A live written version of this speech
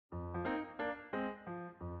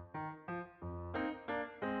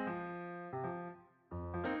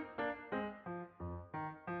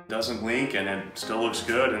doesn't leak and it still looks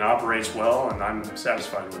good and operates well, and I'm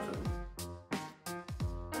satisfied with it.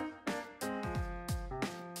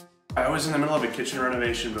 I was in the middle of a kitchen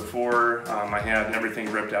renovation before. I had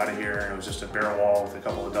everything ripped out of here, and it was just a bare wall with a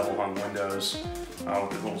couple of double hung windows with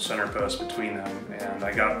a little center post between them. And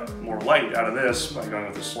I got more light out of this by going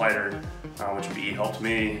with a slider, which B helped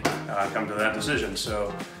me come to that decision.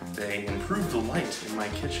 So they improved the light in my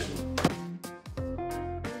kitchen.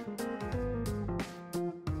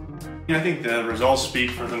 I think the results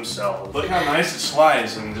speak for themselves. Look how nice it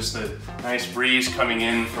slides, and just the nice breeze coming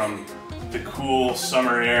in from the cool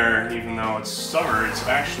summer air. Even though it's summer, it's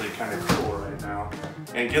actually kind of cool right now.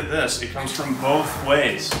 And get this, it comes from both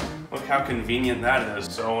ways. Look how convenient that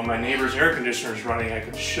is. So when my neighbor's air conditioner is running, I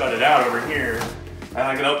can shut it out over here, and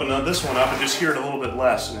I can open this one up and just hear it a little bit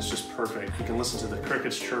less, and it's just perfect. You can listen to the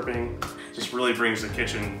crickets chirping. It just really brings the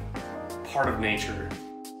kitchen part of nature.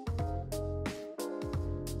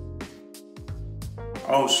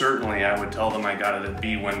 Oh, certainly, I would tell them I got it at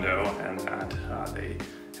B window, and that they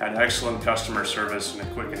had excellent customer service and a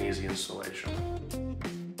quick and easy installation.